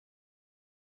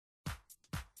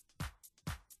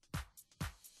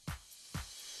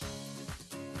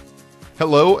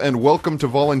Hello and welcome to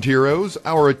Volunteeroes,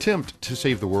 our attempt to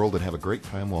save the world and have a great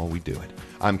time while we do it.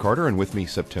 I'm Carter, and with me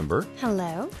September.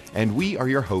 Hello. And we are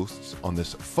your hosts on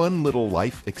this fun little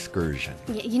life excursion.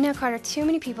 You know, Carter, too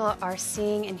many people are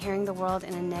seeing and hearing the world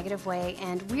in a negative way,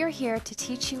 and we're here to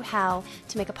teach you how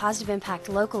to make a positive impact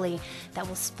locally that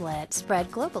will spread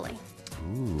globally.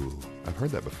 Ooh, I've heard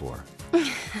that before.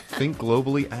 Think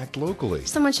globally, act locally.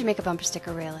 Someone should make a bumper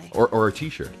sticker, really. Or a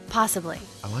t-shirt. Possibly.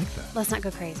 I like that. Let's not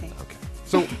go crazy. Okay.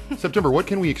 So, September, what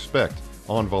can we expect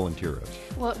on Volunteeroes?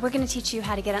 Well, we're going to teach you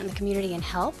how to get out in the community and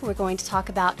help. We're going to talk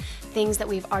about things that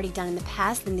we've already done in the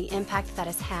past and the impact that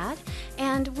has had.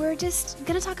 And we're just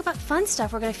going to talk about fun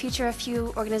stuff. We're going to feature a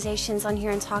few organizations on here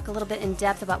and talk a little bit in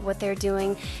depth about what they're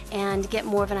doing and get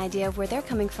more of an idea of where they're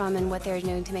coming from and what they're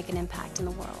doing to make an impact in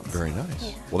the world. Very nice.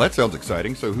 Yeah. Well, that sounds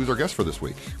exciting. So who's our guest for this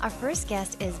week? Our first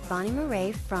guest is Bonnie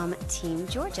Murray from Team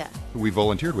Georgia. Who we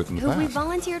volunteered with in the past. Who we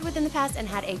volunteered with in the past and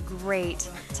had a great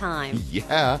time.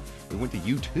 Yeah. We went to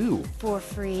U2. For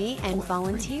free and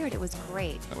volunteered. It was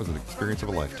great. That was an experience of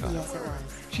a lifetime. Yes, it was.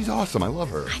 She's awesome. I love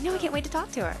her. I know. I can't wait to talk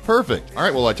to her. Perfect. All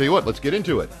right. Well, I tell you what. Let's get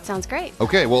into it. Sounds great.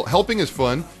 Okay. Well, helping is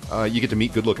fun. You get to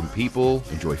meet good-looking people,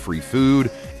 enjoy free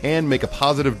food, and make a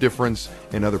positive difference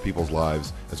in other people's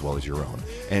lives as well as your own.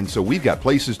 And so we've got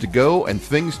places to go and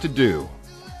things to do.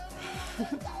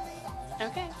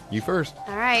 Okay. You first.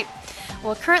 All right.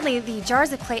 Well, currently the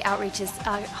Jars of Clay Outreach is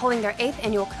holding their 8th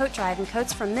annual coat drive, and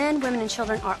coats for men, women, and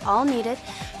children are all needed.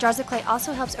 Jars of Clay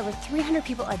also helps over 300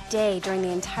 people a day during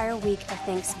the entire week of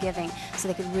Thanksgiving, so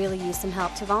they could really use some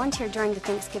help. To volunteer during the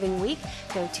Thanksgiving week,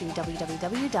 go to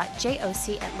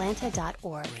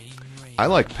www.jocatlanta.org. I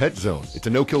like Pet Zone. It's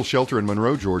a no-kill shelter in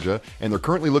Monroe, Georgia, and they're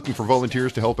currently looking for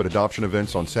volunteers to help at adoption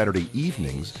events on Saturday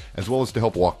evenings, as well as to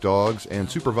help walk dogs and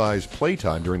supervise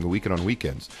playtime during the week and on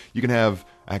weekends. You can have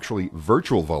actually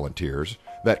virtual volunteers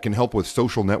that can help with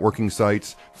social networking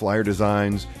sites, flyer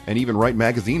designs, and even write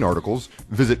magazine articles.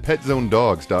 Visit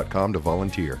petzonedogs.com to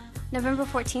volunteer. November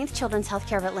 14th, Children's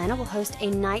Healthcare of Atlanta will host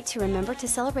a night to remember to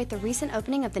celebrate the recent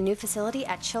opening of the new facility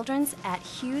at Children's at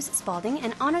Hughes Spalding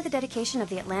and honor the dedication of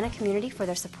the Atlanta community for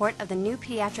their support of the new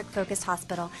pediatric-focused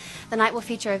hospital. The night will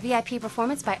feature a VIP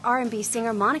performance by R&B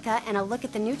singer Monica and a look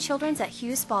at the new Children's at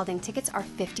Hughes Spalding. Tickets are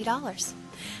 $50.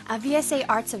 VSA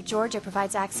Arts of Georgia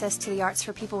provides access to the arts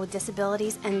for people with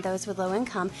disabilities and those with low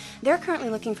income. They're currently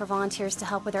looking for volunteers to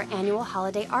help with their annual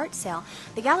holiday art sale.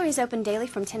 The gallery is open daily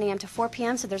from 10 a.m. to 4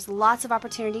 p.m., so there's lots of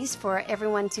opportunities for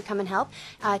everyone to come and help.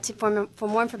 For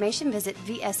more information, visit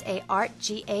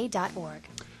vsaartga.org.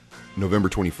 November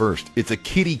 21st, it's a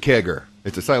kitty kegger.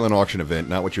 It's a silent auction event,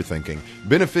 not what you're thinking.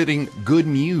 Benefiting Good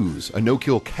Muse, a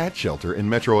no-kill cat shelter in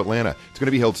Metro Atlanta. It's going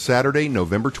to be held Saturday,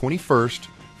 November 21st,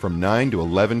 from 9 to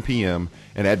 11 p.m.,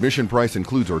 and admission price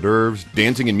includes hors d'oeuvres,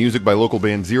 dancing and music by local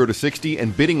band 0 to 60,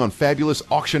 and bidding on fabulous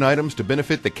auction items to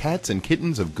benefit the cats and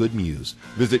kittens of Good Muse.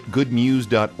 Visit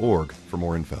goodmuse.org for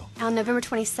more info. On November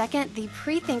 22nd, the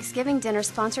pre-Thanksgiving dinner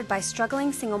sponsored by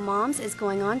Struggling Single Moms is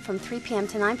going on from 3 p.m.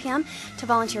 to 9 p.m. To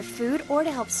volunteer food or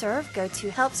to help serve, go to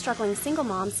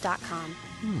helpstrugglingsinglemoms.com.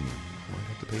 Might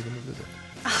have to pay them a visit.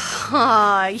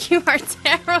 Aw, you are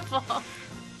terrible.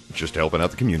 Just helping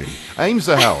out the community.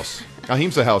 Ahimsa House.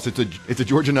 Ahimsa House, it's a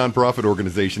Georgia nonprofit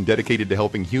organization dedicated to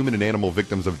helping human and animal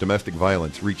victims of domestic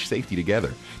violence reach safety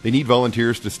together. They need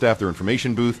volunteers to staff their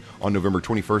information booth on November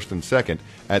 21st and 2nd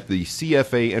at the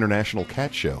CFA International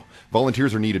Cat Show.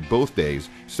 Volunteers are needed both days,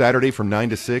 Saturday from 9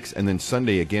 to 6 and then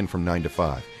Sunday again from 9 to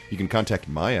 5. You can contact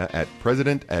Maya at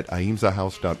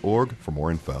president@ahimsahouse.org for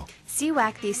more info.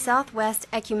 CWAC, the Southwest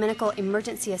Ecumenical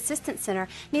Emergency Assistance Center,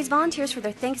 needs volunteers for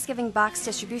their Thanksgiving box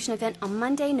distribution event on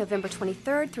Monday, November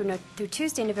 23rd through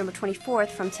Tuesday, November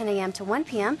 24th from 10 a.m. to 1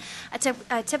 p.m.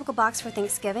 A typical box for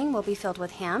Thanksgiving will be filled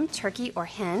with ham, turkey or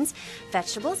hens,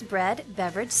 vegetables, bread,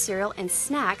 beverage, cereal, and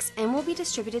snacks, and will be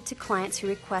distributed to clients who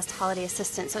request holiday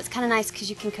assistance. So it's kind of nice because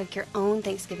you can cook your own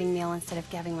Thanksgiving meal instead of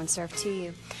having one served to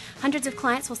you. Hundreds of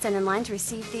clients will stand in line to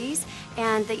receive these,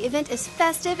 and the event is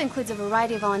festive, includes a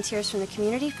variety of volunteers from the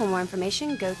community. For more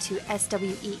information, go to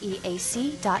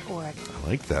sweeac.org. I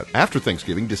like that. After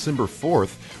Thanksgiving, December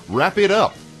 4th, Wrap It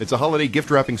Up. It's a holiday gift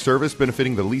wrapping service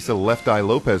benefiting the Lisa Left Eye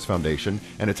Lopez Foundation,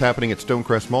 and it's happening at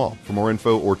Stonecrest Mall. For more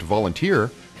info or to volunteer,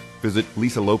 visit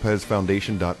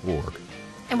lisalopezfoundation.org.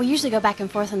 And we usually go back and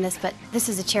forth on this, but this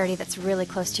is a charity that's really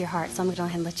close to your heart, so I'm going to go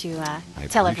ahead and let you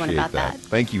tell everyone about that.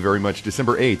 Thank you very much.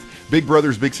 December 8th, Big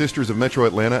Brothers Big Sisters of Metro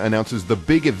Atlanta announces the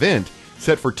big event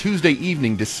set for Tuesday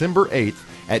evening, December 8th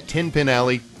at 10 Penn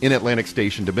Alley in Atlantic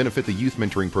Station to benefit the youth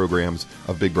mentoring programs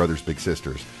of Big Brothers Big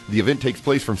Sisters. The event takes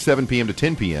place from 7 p.m. to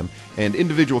 10 p.m., and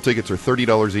individual tickets are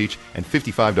 $30 each and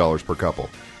 $55 per couple.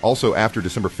 Also, after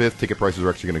December 5th, ticket prices are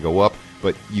actually going to go up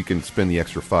but you can spend the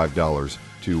extra $5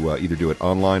 to either do it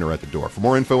online or at the door. For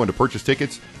more info and to purchase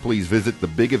tickets, please visit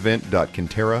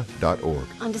thebigevent.kinterra.org.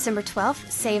 On December 12th,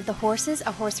 Save the Horses,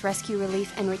 a horse rescue,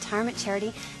 relief, and retirement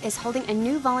charity, is holding a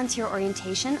new volunteer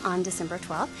orientation on December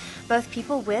 12th. Both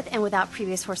people with and without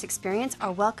previous horse experience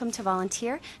are welcome to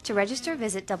volunteer. To register,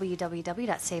 visit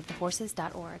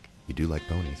www.savethehorses.org. You do like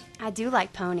ponies. I do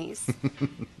like ponies.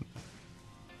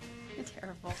 You're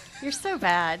terrible. You're so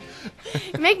bad.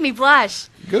 You make me blush.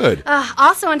 Good.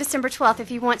 Also on December 12th, if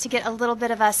you want to get a little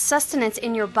bit of a sustenance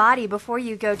in your body before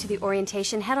you go to the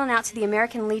orientation, head on out to the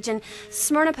American Legion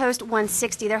Smyrna Post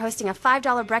 160. They're hosting a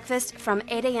 $5 breakfast from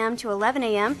 8 a.m. to 11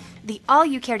 a.m. The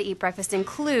all-you-care-to-eat breakfast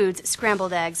includes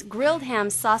scrambled eggs, grilled ham,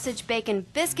 sausage, bacon,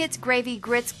 biscuits, gravy,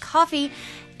 grits, coffee,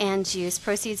 and juice.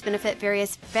 Proceeds benefit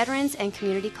various veterans and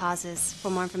community causes.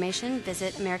 For more information,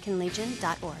 visit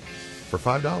AmericanLegion.org. For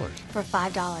 $5. For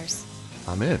 $5.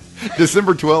 I'm in.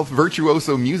 December 12th,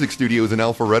 Virtuoso Music Studios in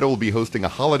Alpharetta will be hosting a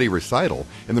holiday recital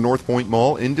in the North Point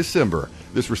Mall in December.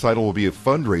 This recital will be a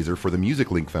fundraiser for the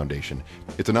Music Link Foundation.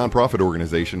 It's a nonprofit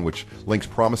organization which links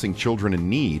promising children in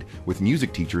need with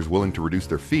music teachers willing to reduce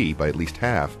their fee by at least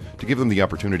half to give them the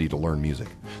opportunity to learn music.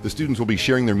 The students will be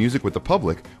sharing their music with the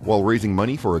public while raising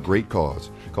money for a great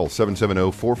cause. Call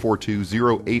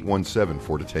 770-442-0817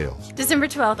 for details. December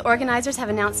 12th, organizers have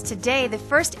announced today the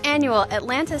first annual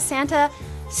Atlanta Santa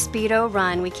Speedo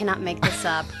Run. We cannot make this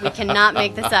up. We cannot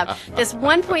make this up. This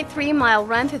 1.3-mile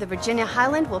run through the Virginia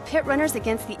Highland will pit runners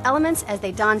against the elements as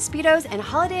they don Speedos and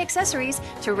holiday accessories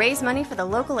to raise money for the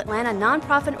local Atlanta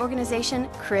nonprofit organization,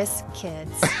 Chris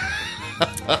Kids.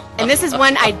 And this is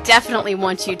one I definitely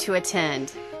want you to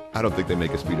attend. I don't think they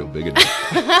make a Speedo big enough.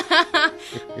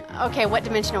 Okay, what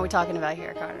dimension are we talking about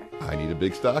here, Carter? I need a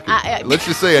big stocking. Let's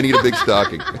just say I need a big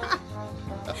stocking.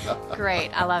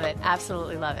 Great. I love it.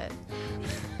 Absolutely love it.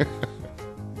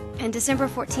 And December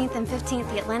 14th and 15th,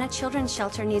 the Atlanta Children's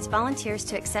Shelter needs volunteers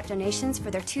to accept donations for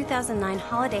their 2009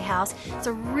 Holiday House. It's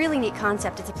a really neat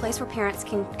concept. It's a place where parents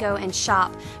can go and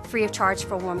shop free of charge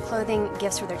for warm clothing,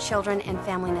 gifts for their children, and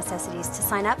family necessities. To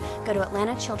sign up, go to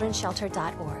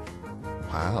atlantachildrensshelter.org.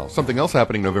 Wow. Something else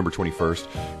happening November 21st.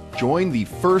 Join the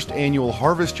first annual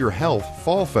Harvest Your Health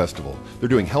Fall Festival. They're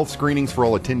doing health screenings for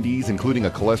all attendees, including a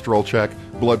cholesterol check,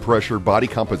 blood pressure, body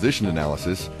composition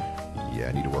analysis. Yeah,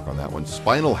 I need to work on that one.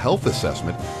 Spinal health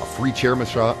assessment, a free chair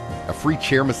massage,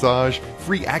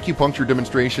 free acupuncture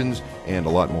demonstrations, and a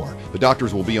lot more. The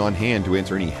doctors will be on hand to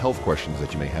answer any health questions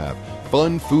that you may have.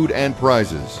 Fun, food, and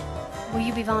prizes. Will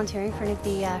you be volunteering for any of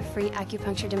the free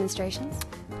acupuncture demonstrations?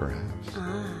 Perhaps.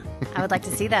 I would like to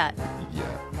see that.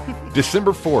 Yeah.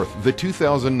 December 4th, the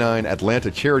 2009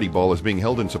 Atlanta Charity Ball is being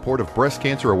held in support of breast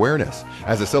cancer awareness.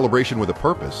 As a celebration with a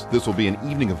purpose, this will be an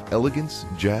evening of elegance,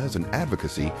 jazz, and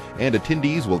advocacy, and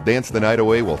attendees will dance the night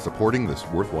away while supporting this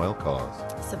worthwhile cause.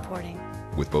 Supporting.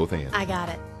 With both hands. I got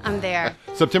it. I'm there.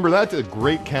 September, that's a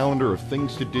great calendar of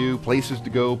things to do, places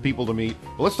to go, people to meet.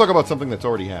 Well, let's talk about something that's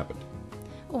already happened.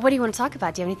 What do you want to talk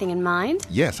about? Do you have anything in mind?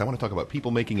 Yes, I want to talk about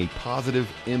people making a positive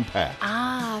impact.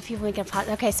 People make a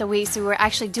positive. Okay, so we're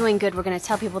actually doing good. We're going to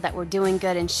tell people that we're doing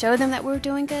good and show them that we're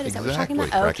doing good. Is that what you're talking about?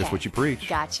 Practice Okay. what you preach.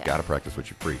 Gotcha. Got to practice what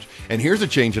you preach. And here's a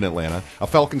change in Atlanta. A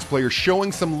Falcons player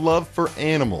showing some love for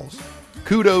animals.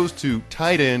 Kudos to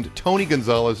tight end Tony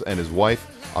Gonzalez and his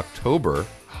wife, October.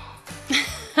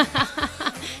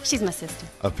 She's my sister.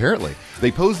 Apparently.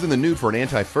 They posed in the nude for an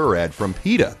anti-fur ad from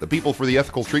PETA, the People for the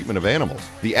Ethical Treatment of Animals.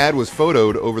 The ad was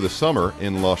photoed over the summer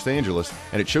in Los Angeles,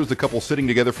 and it shows the couple sitting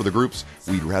together for the group's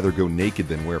We'd Rather Go Naked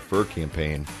Than Wear Fur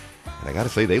campaign. And I gotta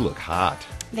say, they look hot.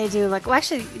 They do look, well,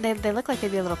 actually, they look like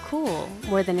they'd be a little cool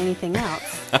more than anything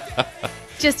else.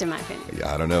 Just in my opinion.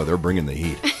 Yeah, I don't know. They're bringing the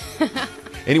heat.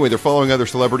 Anyway, they're following other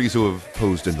celebrities who have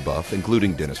posed in the buff,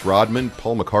 including Dennis Rodman,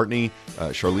 Paul McCartney,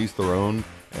 Charlize Theron,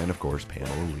 and, of course,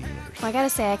 Pamela Lee Anderson. Well, I gotta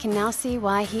say, I can now see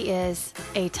why he is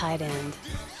a tight end.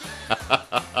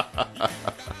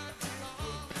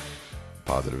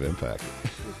 Positive impact.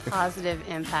 Positive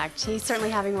impact. He's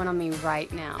certainly having one on me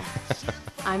right now.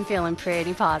 I'm feeling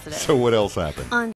pretty positive. So what else happened? On